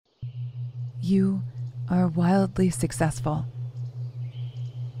You are wildly successful.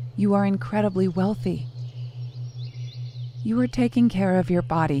 You are incredibly wealthy. You are taking care of your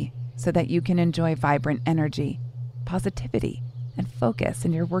body so that you can enjoy vibrant energy, positivity, and focus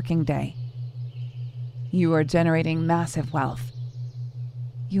in your working day. You are generating massive wealth.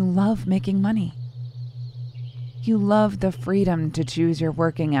 You love making money. You love the freedom to choose your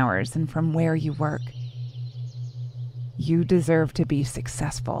working hours and from where you work. You deserve to be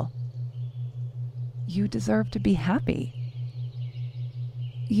successful. You deserve to be happy.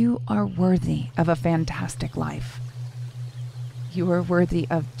 You are worthy of a fantastic life. You are worthy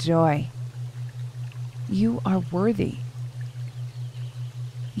of joy. You are worthy.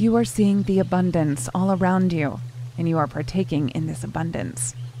 You are seeing the abundance all around you, and you are partaking in this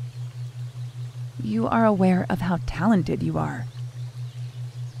abundance. You are aware of how talented you are.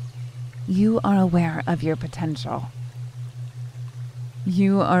 You are aware of your potential.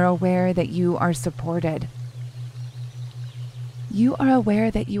 You are aware that you are supported. You are aware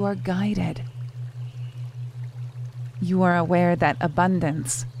that you are guided. You are aware that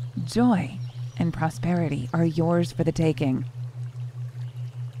abundance, joy, and prosperity are yours for the taking.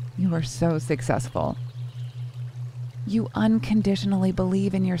 You are so successful. You unconditionally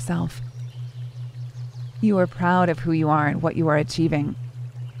believe in yourself. You are proud of who you are and what you are achieving.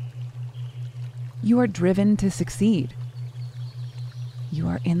 You are driven to succeed. You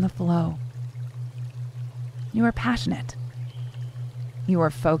are in the flow. You are passionate. You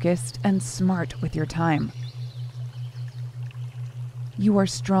are focused and smart with your time. You are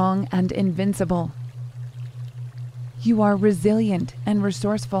strong and invincible. You are resilient and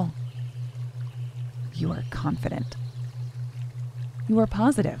resourceful. You are confident. You are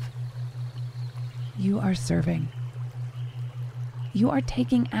positive. You are serving. You are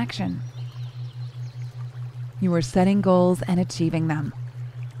taking action. You are setting goals and achieving them.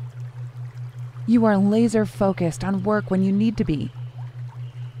 You are laser focused on work when you need to be.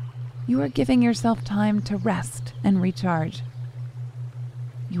 You are giving yourself time to rest and recharge.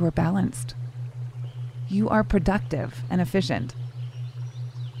 You are balanced. You are productive and efficient.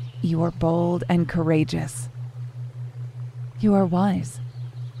 You are bold and courageous. You are wise.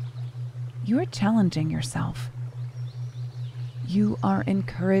 You are challenging yourself. You are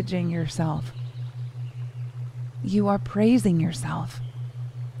encouraging yourself. You are praising yourself.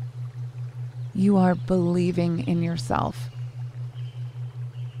 You are believing in yourself.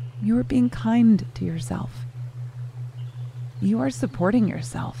 You are being kind to yourself. You are supporting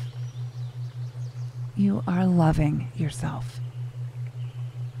yourself. You are loving yourself.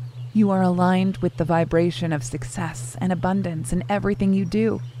 You are aligned with the vibration of success and abundance in everything you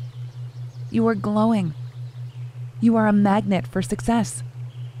do. You are glowing. You are a magnet for success.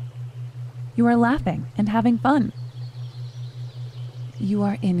 You are laughing and having fun. You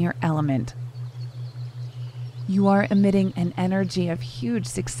are in your element. You are emitting an energy of huge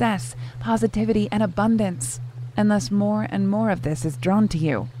success, positivity, and abundance, and thus more and more of this is drawn to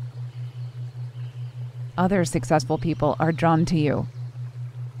you. Other successful people are drawn to you.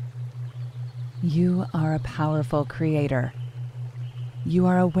 You are a powerful creator. You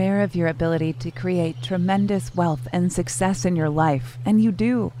are aware of your ability to create tremendous wealth and success in your life, and you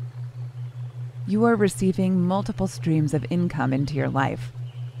do. You are receiving multiple streams of income into your life.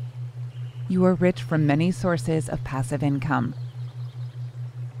 You are rich from many sources of passive income.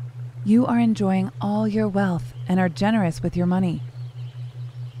 You are enjoying all your wealth and are generous with your money.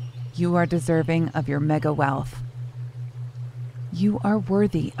 You are deserving of your mega wealth. You are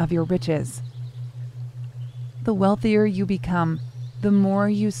worthy of your riches. The wealthier you become, the more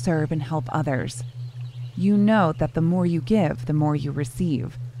you serve and help others. You know that the more you give, the more you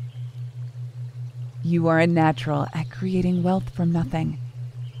receive. You are a natural at creating wealth from nothing.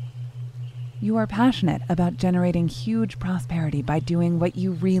 You are passionate about generating huge prosperity by doing what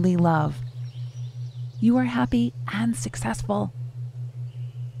you really love. You are happy and successful.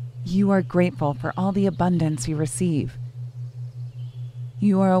 You are grateful for all the abundance you receive.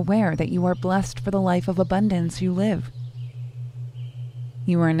 You are aware that you are blessed for the life of abundance you live.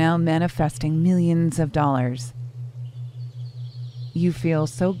 You are now manifesting millions of dollars. You feel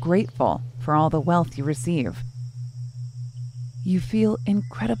so grateful for all the wealth you receive. You feel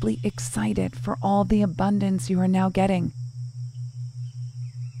incredibly excited for all the abundance you are now getting.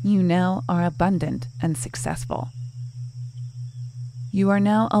 You now are abundant and successful. You are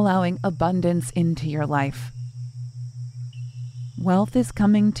now allowing abundance into your life. Wealth is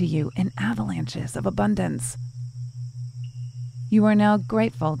coming to you in avalanches of abundance. You are now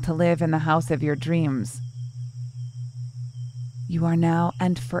grateful to live in the house of your dreams. You are now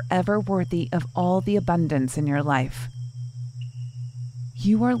and forever worthy of all the abundance in your life.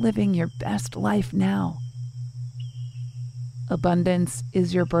 You are living your best life now. Abundance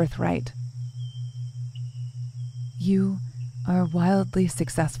is your birthright. You are wildly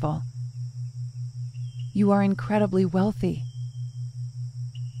successful. You are incredibly wealthy.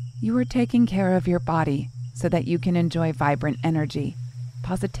 You are taking care of your body so that you can enjoy vibrant energy,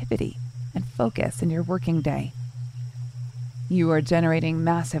 positivity, and focus in your working day. You are generating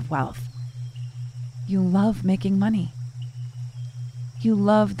massive wealth. You love making money. You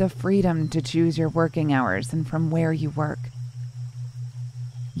love the freedom to choose your working hours and from where you work.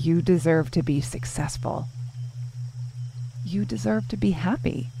 You deserve to be successful. You deserve to be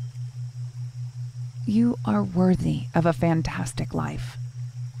happy. You are worthy of a fantastic life.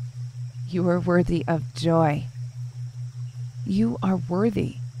 You are worthy of joy. You are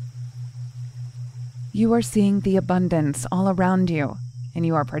worthy. You are seeing the abundance all around you, and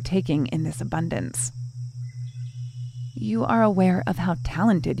you are partaking in this abundance. You are aware of how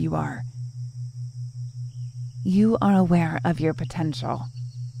talented you are. You are aware of your potential.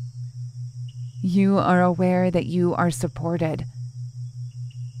 You are aware that you are supported.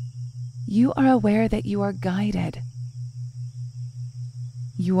 You are aware that you are guided.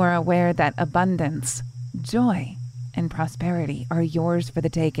 You are aware that abundance, joy, and prosperity are yours for the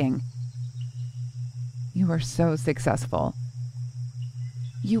taking. You are so successful.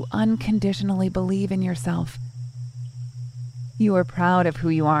 You unconditionally believe in yourself. You are proud of who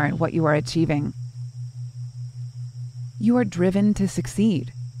you are and what you are achieving. You are driven to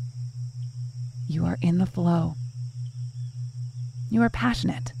succeed. You are in the flow. You are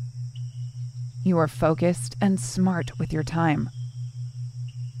passionate. You are focused and smart with your time.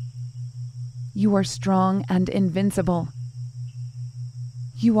 You are strong and invincible.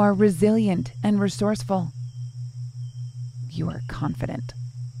 You are resilient and resourceful. You are confident.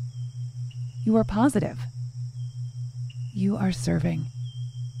 You are positive. You are serving.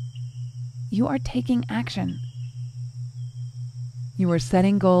 You are taking action. You are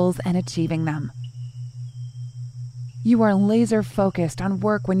setting goals and achieving them. You are laser focused on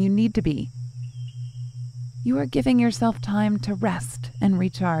work when you need to be. You are giving yourself time to rest and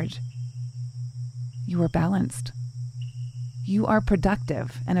recharge. You are balanced. You are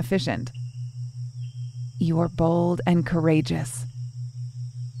productive and efficient. You are bold and courageous.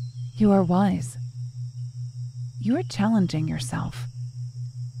 You are wise. You are challenging yourself.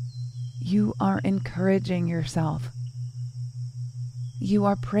 You are encouraging yourself. You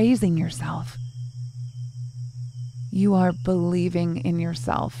are praising yourself. You are believing in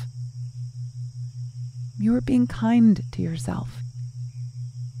yourself. You are being kind to yourself.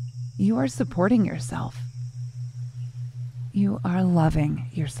 You are supporting yourself. You are loving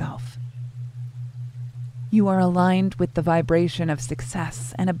yourself. You are aligned with the vibration of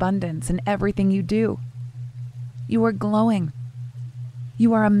success and abundance in everything you do. You are glowing.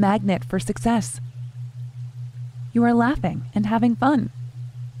 You are a magnet for success. You are laughing and having fun.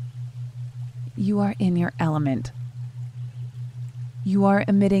 You are in your element. You are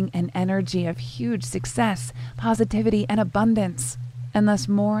emitting an energy of huge success, positivity, and abundance, and thus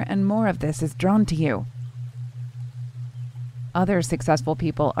more and more of this is drawn to you. Other successful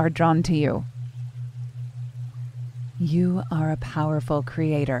people are drawn to you. You are a powerful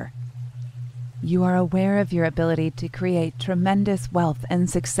creator. You are aware of your ability to create tremendous wealth and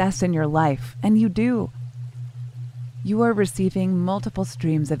success in your life, and you do. You are receiving multiple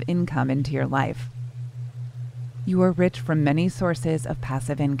streams of income into your life. You are rich from many sources of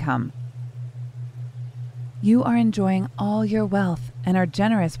passive income. You are enjoying all your wealth and are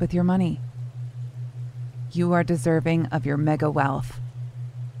generous with your money. You are deserving of your mega wealth.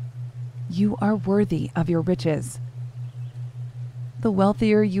 You are worthy of your riches. The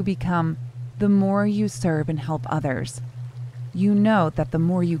wealthier you become, the more you serve and help others. You know that the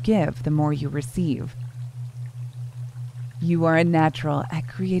more you give, the more you receive. You are a natural at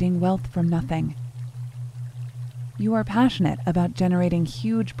creating wealth from nothing. You are passionate about generating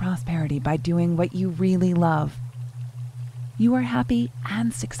huge prosperity by doing what you really love. You are happy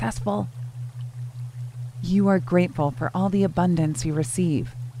and successful. You are grateful for all the abundance you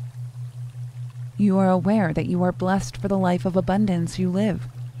receive. You are aware that you are blessed for the life of abundance you live.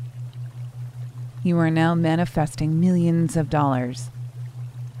 You are now manifesting millions of dollars.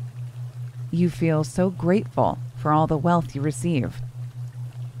 You feel so grateful for all the wealth you receive.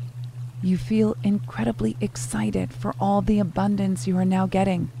 You feel incredibly excited for all the abundance you are now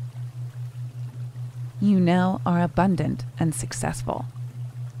getting. You now are abundant and successful.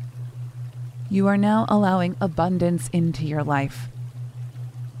 You are now allowing abundance into your life.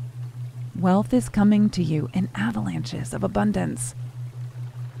 Wealth is coming to you in avalanches of abundance.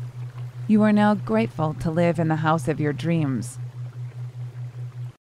 You are now grateful to live in the house of your dreams,